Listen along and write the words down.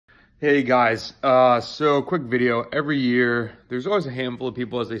Hey guys, so quick video. Every year, there's always a handful of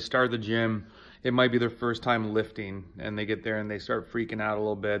people as they start the gym. It might be their first time lifting and they get there and they start freaking out a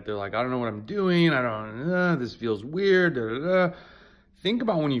little bit. They're like, I don't know what I'm doing. This feels weird. Da, da, da. Think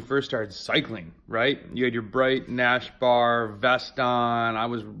about when you first started cycling, right? You had your bright Nash bar vest on. I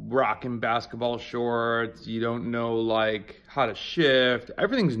was rocking basketball shorts. You don't know like how to shift.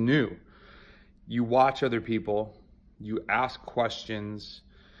 Everything's new. You watch other people, you ask questions,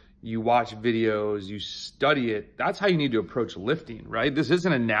 you watch videos, you study it. That's how you need to approach lifting, right? This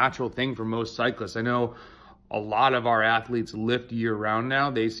isn't a natural thing for most cyclists. I know a lot of our athletes lift year round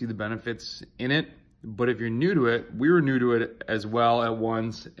now. They see the benefits in it. But if you're new to it, we were new to it as well at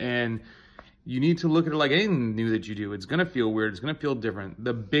once. And you need to look at it like anything new that you do. It's gonna feel weird, it's gonna feel different.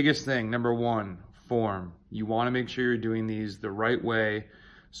 The biggest thing, number one, form. You wanna make sure you're doing these the right way.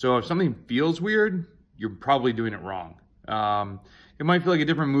 So if something feels weird, you're probably doing it wrong. It might feel like a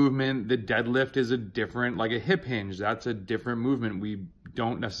different movement. The deadlift is a different, like a hip hinge, that's a different movement we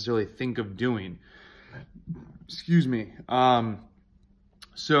don't necessarily think of doing. Excuse me.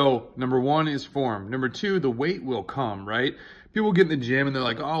 So number one is form. Number two, the weight will come, right? People get in the gym and they're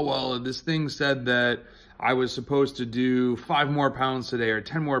like, oh, well, this thing said that I was supposed to do 5 more pounds today or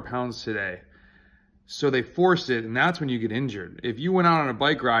 10 more pounds today. So they force it, and that's when you get injured. If you went out on a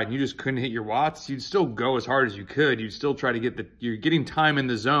bike ride and you just couldn't hit your watts, you'd still go as hard as you could. You'd still try to get you're getting time in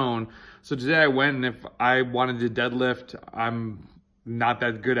the zone. So today I went, and if I wanted to deadlift, I'm not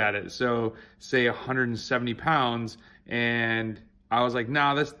that good at it. So say 170 pounds, and I was like,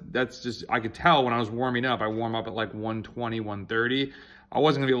 nah, that's just, I could tell when I was warming up. I warm up at like 120, 130. I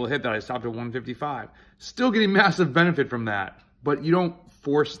wasn't gonna be able to hit that. I stopped at 155. Still getting massive benefit from that, but you don't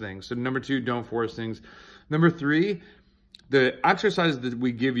force things. So number two, don't force things. Number three, the exercises that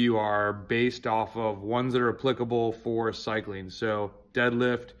we give you are based off of ones that are applicable for cycling. So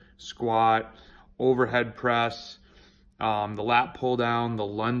deadlift, squat, overhead press, the lat pull down, the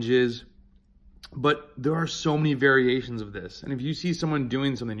lunges. But there are so many variations of this. And if you see someone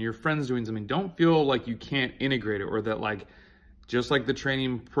doing something, your friend's doing something, don't feel like you can't integrate it, or that like, just like the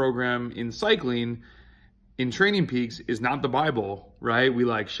training program in cycling, in Training Peaks is not the Bible, right? We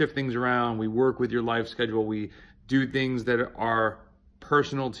like shift things around. We work with your life schedule. We do things that are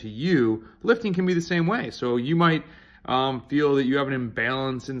personal to you. Lifting can be the same way. So you might feel that you have an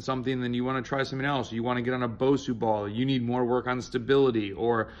imbalance in something, then you want to try something else. You want to get on a Bosu ball. You need more work on stability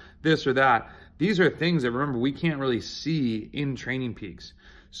or this or that. These are things that, remember, we can't really see in Training Peaks.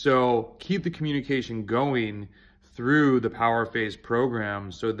 So keep the communication going through the Power Phase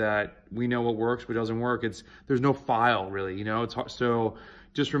program so that we know what works, what doesn't work. There's no file really, you know, it's hard, so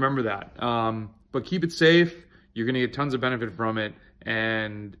just remember that. But keep it safe. You're gonna get tons of benefit from it,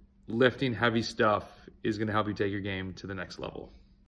 and lifting heavy stuff is gonna help you take your game to the next level.